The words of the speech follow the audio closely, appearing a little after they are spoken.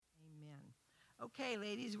Okay,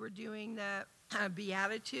 ladies, we're doing the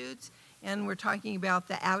Beatitudes, and we're talking about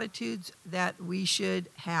the attitudes that we should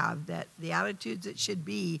have, that the attitudes that should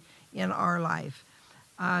be in our life.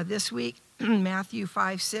 This week, Matthew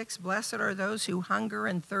 5:6, blessed are those who hunger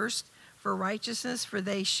and thirst for righteousness, for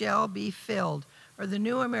they shall be filled. Or the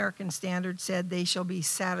New American Standard said they shall be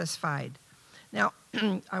satisfied. Now,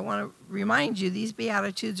 I want to remind you, these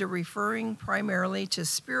Beatitudes are referring primarily to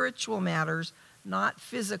spiritual matters, not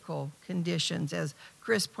physical conditions. As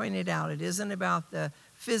Chris pointed out, it isn't about the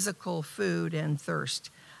physical food and thirst.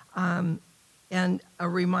 And a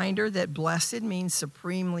reminder that blessed means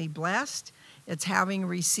supremely blessed. It's having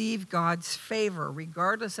received God's favor,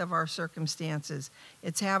 regardless of our circumstances.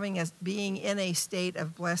 It's having us being in a state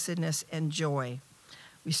of blessedness and joy.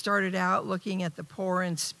 We started out looking at the poor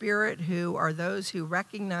in spirit, who are those who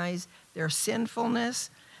recognize their sinfulness.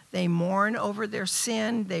 They mourn over their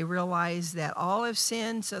sin. They realize that all have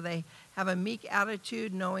sinned, so they have a meek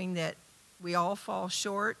attitude, knowing that we all fall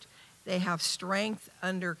short. They have strength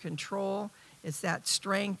under control. It's that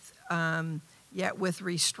strength, yet with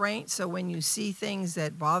restraint. So when you see things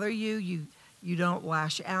that bother you, you don't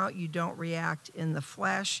lash out. You don't react in the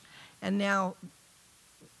flesh. And now,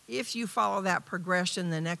 if you follow that progression,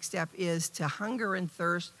 the next step is to hunger and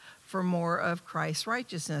thirst for more of Christ's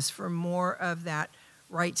righteousness, for more of that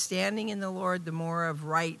right standing in the Lord, the more of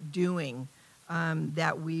right doing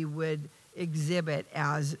that we would exhibit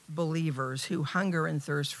as believers who hunger and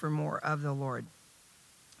thirst for more of the Lord.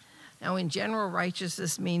 Now, in general,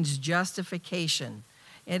 righteousness means justification.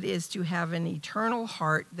 It is to have an eternal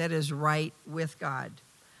heart that is right with God,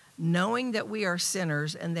 knowing that we are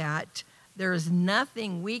sinners and that there is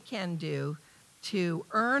nothing we can do to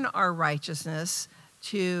earn our righteousness,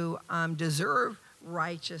 to deserve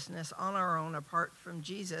righteousness on our own apart from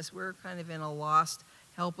Jesus. We're kind of in a lost,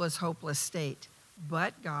 helpless, hopeless state.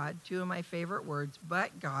 But God, two of my favorite words,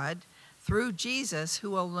 but God, through Jesus,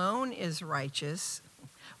 who alone is righteous,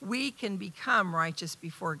 we can become righteous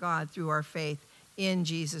before God through our faith in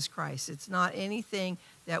Jesus Christ. It's not anything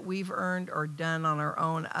that we've earned or done on our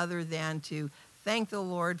own other than to thank the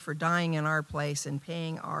Lord for dying in our place and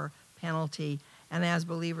paying our penalty. And as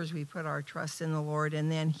believers, we put our trust in the Lord,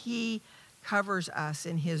 and then He covers us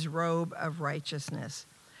in His robe of righteousness.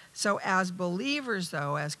 So as believers,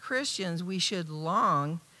 though, as Christians, we should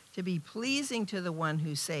long to be pleasing to the one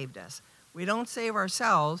who saved us. We don't save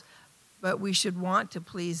ourselves, but we should want to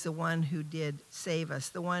please the one who did save us,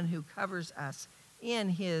 the one who covers us in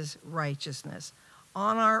His righteousness.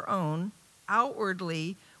 On our own,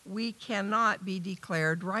 outwardly, we cannot be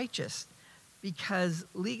declared righteous because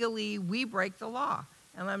legally we break the law.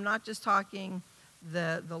 And I'm not just talking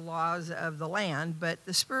the laws of the land, but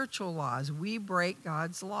the spiritual laws. We break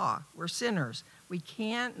God's law. We're sinners. We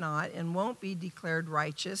can't not and won't be declared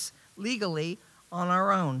righteous legally on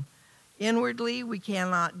our own. Inwardly, we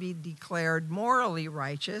cannot be declared morally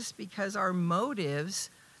righteous because our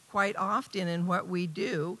motives, quite often in what we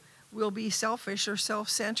do, will be selfish or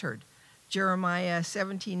self-centered. Jeremiah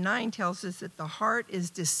 17:9 tells us that the heart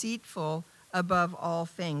is deceitful above all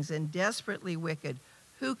things and desperately wicked.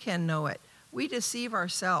 Who can know it? We deceive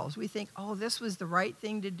ourselves. We think, oh, this was the right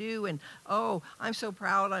thing to do, and oh, I'm so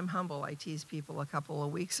proud, I'm humble. I teased people a couple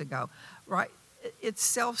of weeks ago. Right? It's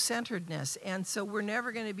self-centeredness, and so we're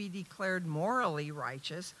never going to be declared morally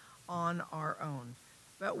righteous on our own.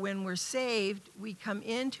 But when we're saved, we come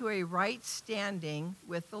into a right standing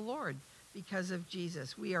with the Lord because of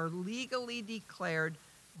Jesus. We are legally declared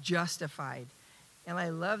justified. And I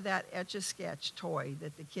love that Etch-a-Sketch toy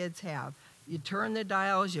that the kids have. You turn the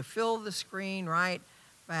dials, you fill the screen, right?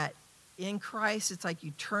 But in Christ, it's like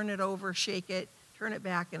you turn it over, shake it, turn it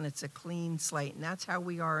back, and it's a clean slate. And that's how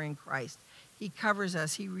we are in Christ. He covers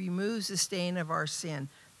us. He removes the stain of our sin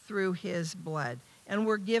through His blood. And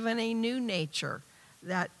we're given a new nature.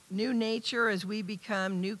 That new nature, as we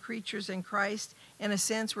become new creatures in Christ, in a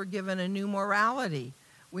sense, we're given a new morality.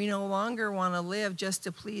 We no longer want to live just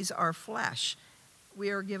to please our flesh. We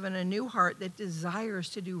are given a new heart that desires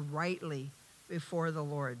to do rightly before the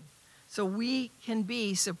Lord. So we can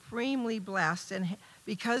be supremely blessed, and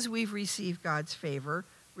because we've received God's favor,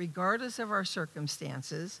 regardless of our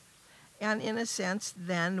circumstances, and in a sense,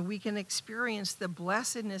 then we can experience the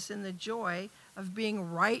blessedness and the joy of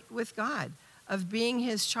being right with God, of being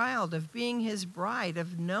His child, of being His bride,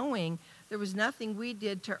 of knowing there was nothing we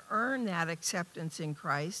did to earn that acceptance in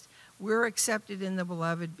Christ. We're accepted in the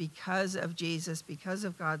beloved because of Jesus, because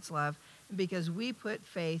of God's love, and because we put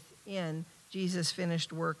faith in Jesus'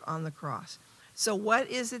 finished work on the cross. So what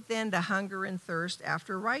is it then to hunger and thirst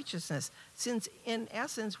after righteousness? Since in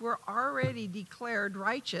essence, we're already declared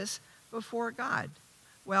righteous before God.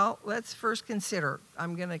 Well, let's first consider.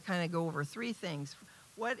 I'm going to kind of go over three things.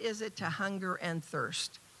 What is it to hunger and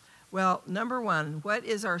thirst? Well, number one, what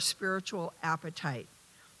is our spiritual appetite?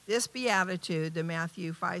 This beatitude, the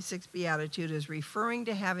Matthew 5:6 beatitude, is referring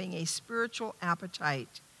to having a spiritual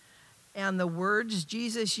appetite. And the words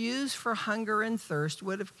Jesus used for hunger and thirst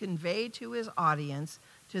would have conveyed to his audience,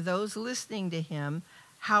 to those listening to him,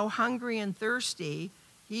 how hungry and thirsty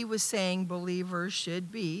he was saying believers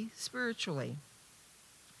should be spiritually.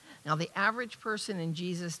 Now, the average person in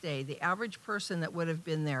Jesus' day, the average person that would have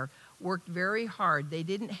been there, worked very hard. They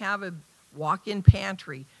didn't have a walk-in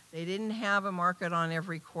pantry. They didn't have a market on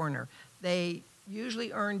every corner. They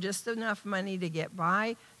usually earned just enough money to get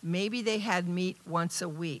by. Maybe they had meat once a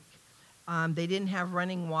week. They didn't have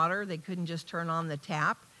running water. They couldn't just turn on the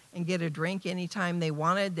tap and get a drink anytime they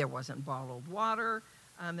wanted. There wasn't bottled water.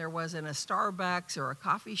 There wasn't a Starbucks or a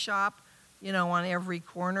coffee shop, on every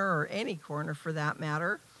corner, or any corner for that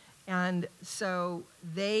matter. And so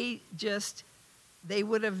they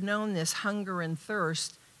would have known this hunger and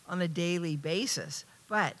thirst on a daily basis.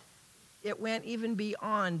 But it went even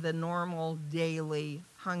beyond the normal daily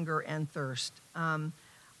hunger and thirst.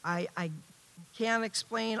 I can't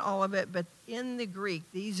explain all of it, but in the Greek,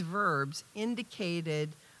 these verbs indicated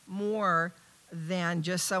more than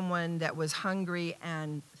just someone that was hungry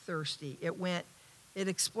and thirsty. It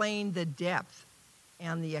explained the depth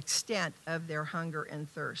and the extent of their hunger and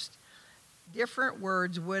thirst. Different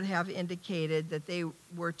words would have indicated that they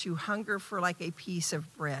were to hunger for like a piece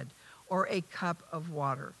of bread or a cup of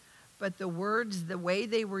water. But the words, the way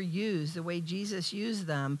they were used, the way Jesus used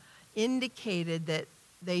them, indicated that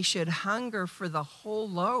they should hunger for the whole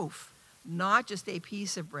loaf, not just a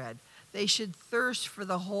piece of bread. They should thirst for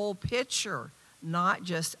the whole pitcher, not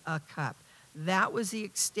just a cup. That was the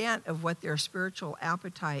extent of what their spiritual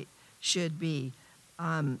appetite should be.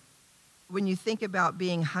 When you think about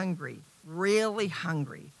being hungry, really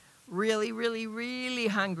hungry, really, really, really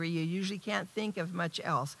hungry, you usually can't think of much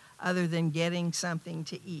else other than getting something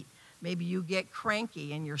to eat. Maybe you get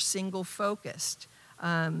cranky and you're single-focused.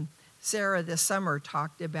 Sarah this summer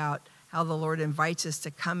talked about how the Lord invites us to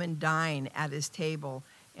come and dine at his table,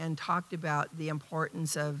 and talked about the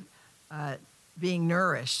importance of being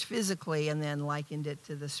nourished physically, and then likened it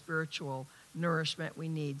to the spiritual nourishment we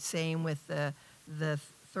need. Same with the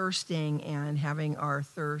thirsting and having our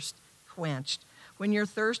thirst quenched. When you're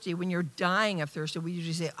thirsty, when you're dying of thirst, we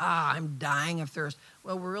usually say, I'm dying of thirst.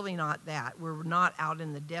 Well, we're really not that. We're not out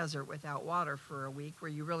in the desert without water for a week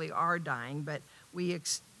where you really are dying, but we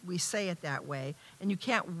say it that way. And you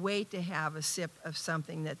can't wait to have a sip of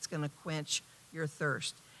something that's going to quench your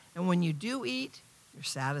thirst. And when you do eat, you're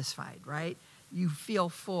satisfied, right? You feel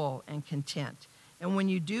full and content. And when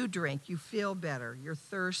you do drink, you feel better. Your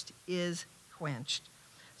thirst is quenched.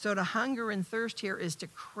 So to hunger and thirst here is to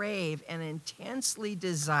crave and intensely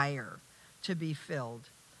desire to be filled.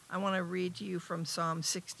 I want to read to you from Psalm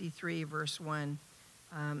 63, verse 1.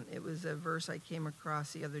 It was a verse I came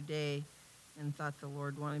across the other day and thought the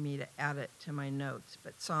Lord wanted me to add it to my notes.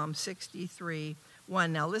 But Psalm 63,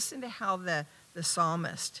 1. Now listen to how the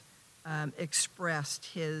psalmist expressed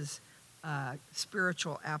his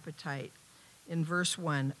spiritual appetite. In verse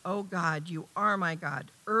 1, "O God, you are my God.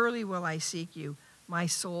 Early will I seek you. My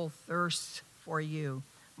soul thirsts for you.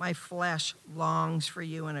 My flesh longs for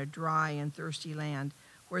you in a dry and thirsty land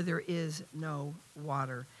where there is no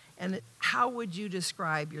water." And how would you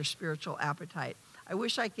describe your spiritual appetite? I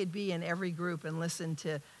wish I could be in every group and listen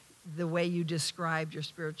to the way you described your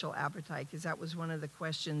spiritual appetite, because that was one of the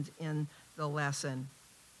questions in the lesson.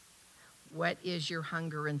 What is your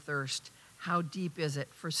hunger and thirst? How deep is it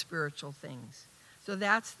for spiritual things? So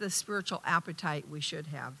that's the spiritual appetite we should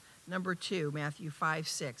have. Number 2, Matthew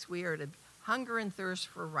 5:6. We are to hunger and thirst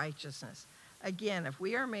for righteousness. Again, if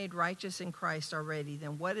we are made righteous in Christ already,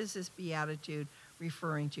 then what is this beatitude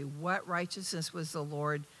referring to? What righteousness was the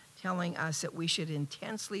Lord telling us that we should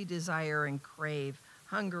intensely desire and crave,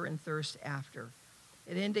 hunger and thirst after?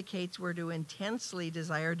 It indicates we're to intensely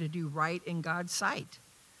desire to do right in God's sight,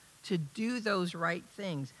 to do those right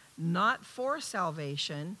things, not for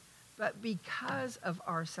salvation, but because of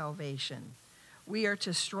our salvation. We are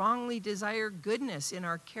to strongly desire goodness in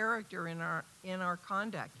our character, in our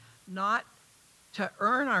conduct, not to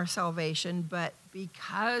earn our salvation, but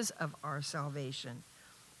because of our salvation.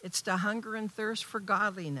 It's to hunger and thirst for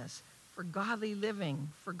godliness, for godly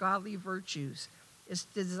living, for godly virtues. It's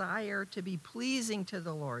desire to be pleasing to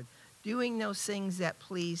the Lord, doing those things that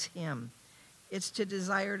please him. It's to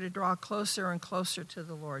desire to draw closer and closer to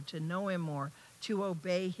the Lord, to know him more, to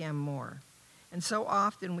obey him more. And so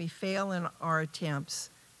often we fail in our attempts,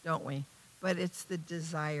 don't we? But it's the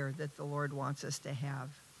desire that the Lord wants us to have.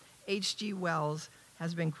 H.G. Wells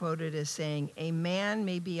has been quoted as saying, "A man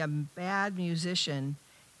may be a bad musician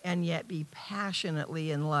and yet be passionately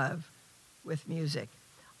in love with music."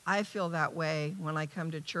 I feel that way when I come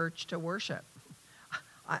to church to worship.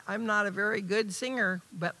 I'm not a very good singer,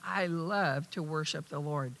 but I love to worship the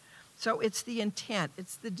Lord. So it's the intent,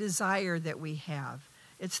 it's the desire that we have.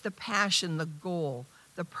 It's the passion, the goal,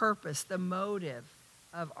 the purpose, the motive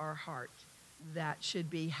of our heart. That should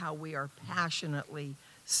be how we are passionately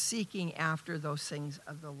seeking after those things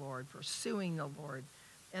of the Lord, pursuing the Lord,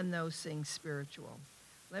 and those things spiritual.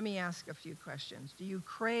 Let me ask a few questions. Do you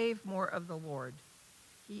crave more of the Lord?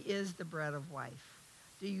 He is the bread of life.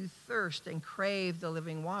 Do you thirst and crave the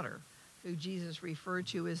living water, who Jesus referred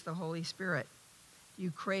to as the Holy Spirit? Do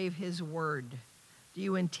you crave his word? Do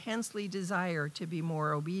you intensely desire to be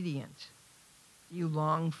more obedient? Do you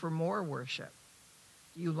long for more worship?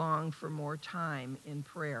 Do you long for more time in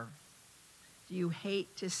prayer? Do you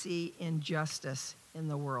hate to see injustice in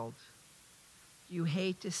the world? Do you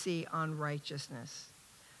hate to see unrighteousness?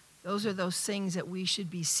 Those are those things that we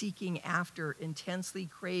should be seeking after, intensely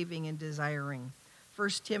craving and desiring.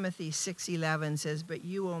 1 Timothy 6:11 says, "But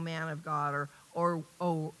you, O man of God, or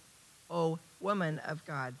O woman of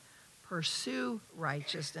God, pursue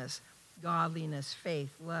righteousness, godliness,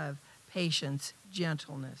 faith, love, patience,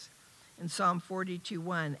 gentleness." In Psalm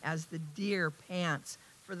 42:1, "As the deer pants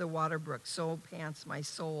for the water brook, so pants my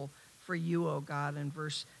soul for you, O God." And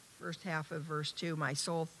first half of verse 2, "My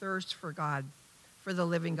soul thirsts for God, for the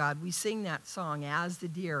living God." We sing that song, "As the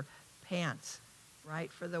deer pants,"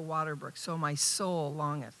 right, "for the water brook, so my soul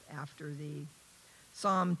longeth after thee."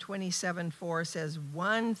 Psalm 27:4 says,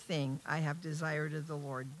 "One thing I have desired of the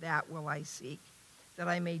Lord, that will I seek, that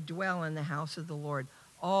I may dwell in the house of the Lord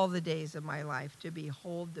all the days of my life, to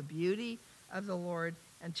behold the beauty of the Lord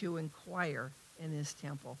and to inquire in his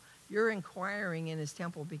temple." You're inquiring in his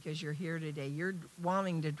temple because you're here today. You're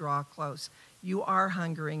wanting to draw close. You are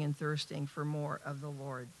hungering and thirsting for more of the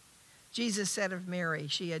Lord. Jesus said of Mary,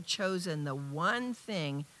 she had chosen the one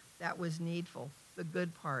thing that was needful, the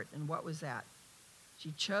good part. And what was that?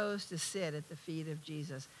 She chose to sit at the feet of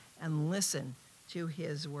Jesus and listen to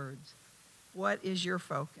his words. What is your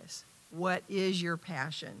focus? What is your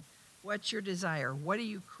passion? What's your desire? What do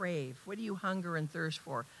you crave? What do you hunger and thirst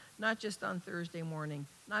for? Not just on Thursday morning,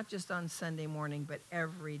 not just on Sunday morning, but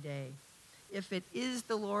every day. If it is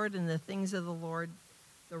the Lord and the things of the Lord,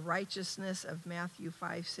 the righteousness of Matthew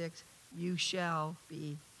 5:6, you shall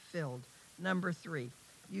be filled. Number 3,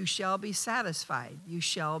 you shall be satisfied. You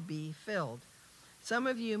shall be filled. Some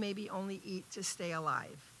of you maybe only eat to stay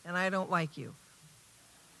alive, and I don't like you.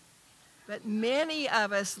 But many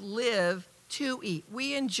of us live to eat.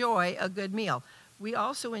 We enjoy a good meal. We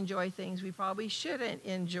also enjoy things we probably shouldn't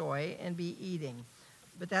enjoy and be eating.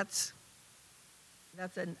 But that's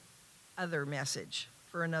an other message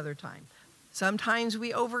for another time. Sometimes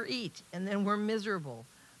we overeat and then we're miserable,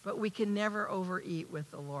 but we can never overeat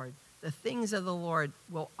with the Lord. The things of the Lord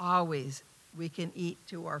will always, we can eat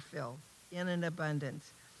to our fill in an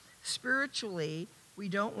abundance. Spiritually, we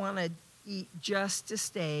don't want to eat just to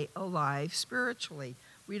stay alive spiritually.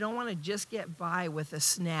 We don't want to just get by with a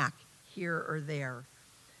snack here or there,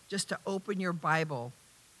 just to open your Bible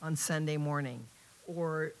on Sunday morning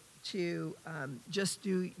or to just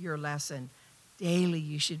do your lesson. Daily,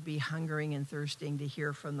 you should be hungering and thirsting to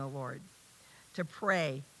hear from the Lord. To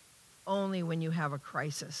pray only when you have a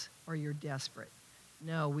crisis or you're desperate.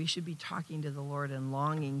 No, we should be talking to the Lord and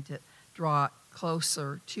longing to draw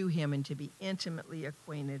closer to him and to be intimately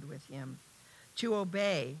acquainted with him. To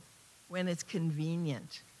obey when it's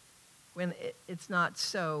convenient, when it's not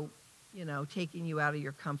so, taking you out of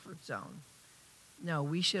your comfort zone. No,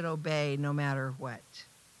 we should obey no matter what.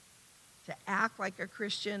 To act like a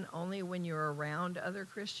Christian only when you're around other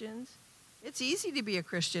Christians. It's easy to be a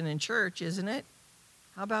Christian in church, isn't it?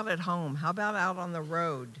 How about at home? How about out on the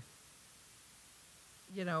road?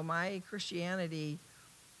 My Christianity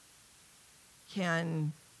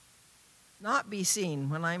can not be seen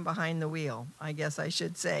when I'm behind the wheel, I guess I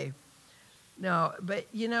should say. No, but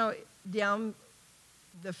down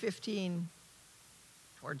the 15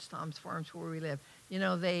 towards Tom's Farms where we live,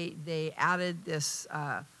 they added this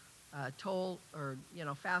toll or,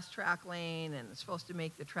 fast track lane, and it's supposed to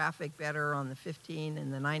make the traffic better on the 15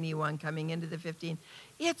 and the 91 coming into the 15.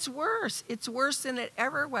 It's worse. It's worse than it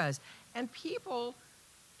ever was. And people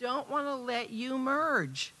don't want to let you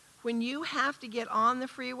merge. When you have to get on the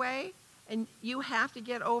freeway and you have to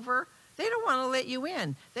get over, they don't want to let you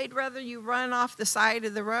in. They'd rather you run off the side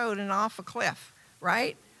of the road and off a cliff,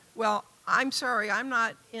 right? Well, I'm sorry, I'm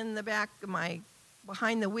not in the back of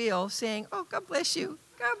behind the wheel saying, "Oh, God bless you,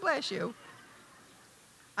 God bless you."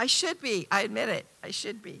 I should be. I admit it. I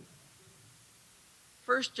should be.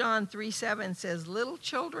 1 John 3:7 says, "Little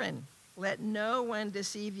children, let no one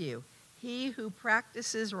deceive you. He who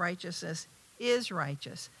practices righteousness is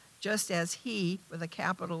righteous, just as he, with a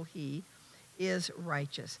capital He, is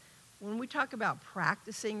righteous." When we talk about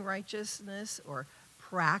practicing righteousness or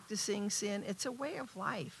practicing sin, it's a way of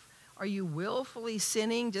life. Are you willfully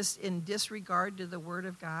sinning just in disregard to the Word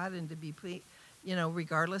of God and to be,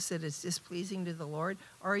 regardless that it's displeasing to the Lord?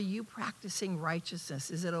 Or are you practicing righteousness?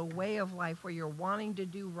 Is it a way of life where you're wanting to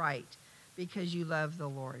do right because you love the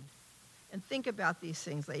Lord? And think about these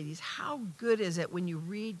things, ladies. How good is it when you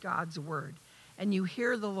read God's Word and you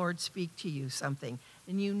hear the Lord speak to you something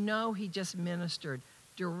and you know He just ministered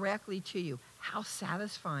directly to you? How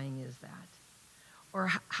satisfying is that?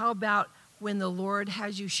 Or how about when the Lord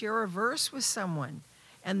has you share a verse with someone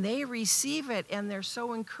and they receive it and they're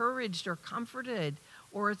so encouraged or comforted,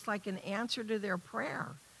 or it's like an answer to their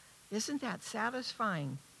prayer? Isn't that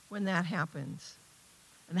satisfying when that happens?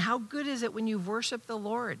 And how good is it when you worship the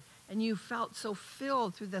Lord and you felt so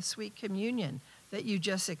filled through the sweet communion that you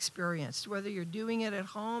just experienced, whether you're doing it at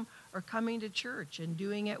home or coming to church and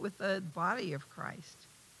doing it with the body of Christ?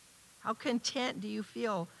 How content do you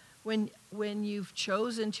feel when you've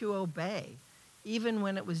chosen to obey, even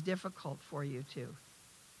when it was difficult for you to?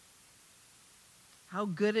 How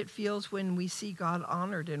good it feels when we see God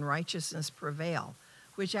honored and righteousness prevail,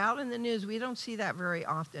 which out in the news, we don't see that very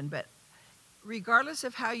often. But regardless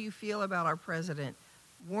of how you feel about our president,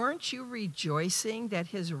 weren't you rejoicing that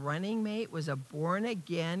his running mate was a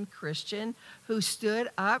born-again Christian who stood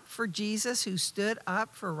up for Jesus, who stood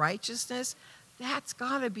up for righteousness? That's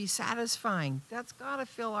got to be satisfying. That's got to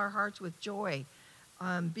fill our hearts with joy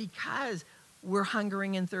because we're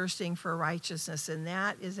hungering and thirsting for righteousness, and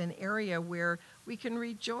that is an area where we can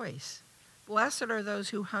rejoice. Blessed are those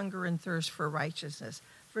who hunger and thirst for righteousness,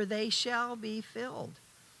 for they shall be filled.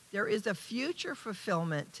 There is a future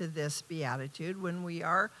fulfillment to this beatitude when we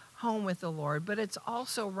are home with the Lord, but it's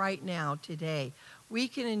also right now, today. We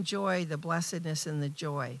can enjoy the blessedness and the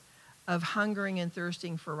joy of hungering and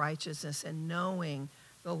thirsting for righteousness and knowing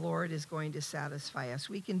the Lord is going to satisfy us.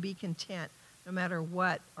 We can be content no matter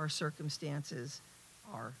what our circumstances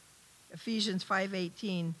are. Ephesians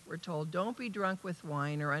 5:18, we're told, "Don't be drunk with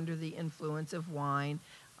wine or under the influence of wine,"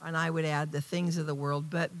 and I would add the things of the world,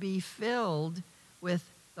 "but be filled with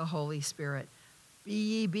the Holy Spirit." Be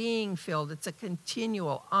ye being filled. It's a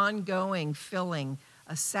continual, ongoing filling,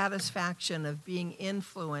 a satisfaction of being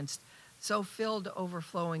influenced, so filled to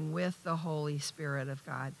overflowing with the Holy Spirit of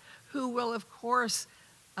God, who will, of course,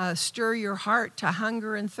 stir your heart to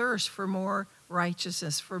hunger and thirst for more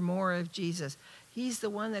righteousness, for more of Jesus. He's the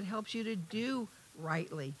one that helps you to do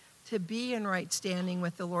rightly, to be in right standing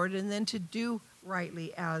with the Lord, and then to do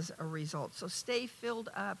rightly as a result. So stay filled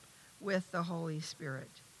up with the Holy Spirit.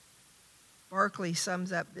 Barclay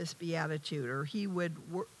sums up this beatitude, or he would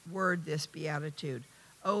word this beatitude: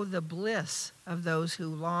 "Oh, the bliss of those who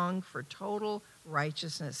long for total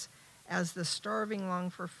righteousness, as the starving long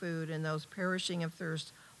for food and those perishing of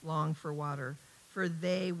thirst long for water, for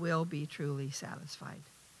they will be truly satisfied."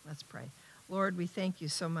 Let's pray. Lord, we thank you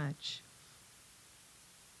so much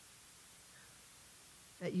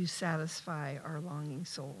that you satisfy our longing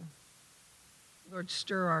soul. Lord,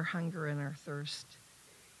 stir our hunger and our thirst.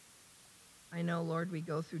 I know, Lord, we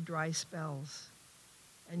go through dry spells,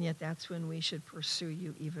 and yet that's when we should pursue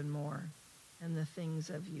you even more, and the things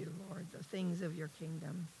of you, Lord, the things of your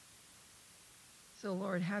kingdom. So,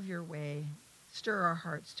 Lord, have your way. Stir our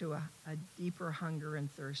hearts to a deeper hunger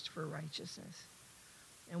and thirst for righteousness.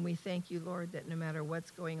 And we thank you, Lord, that no matter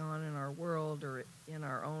what's going on in our world or in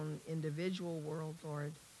our own individual world,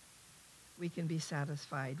 Lord, we can be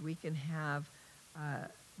satisfied. We can have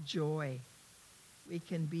joy. We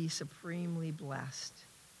can be supremely blessed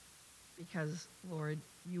because, Lord,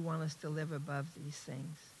 you want us to live above these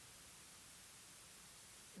things.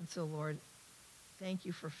 And so, Lord, thank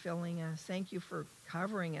you for filling us. Thank you for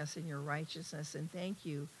covering us in your righteousness. And thank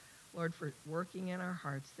you, Lord, for working in our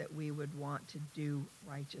hearts that we would want to do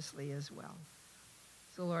righteously as well.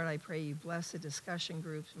 So, Lord, I pray you bless the discussion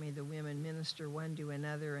groups. May the women minister one to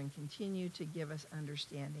another and continue to give us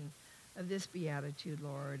understanding of this beatitude,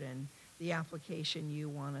 Lord, and the application you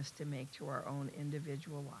want us to make to our own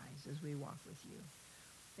individual lives as we walk with you.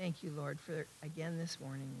 Thank you, Lord, for again this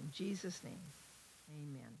morning. In Jesus' name,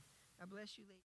 amen. God bless you, ladies.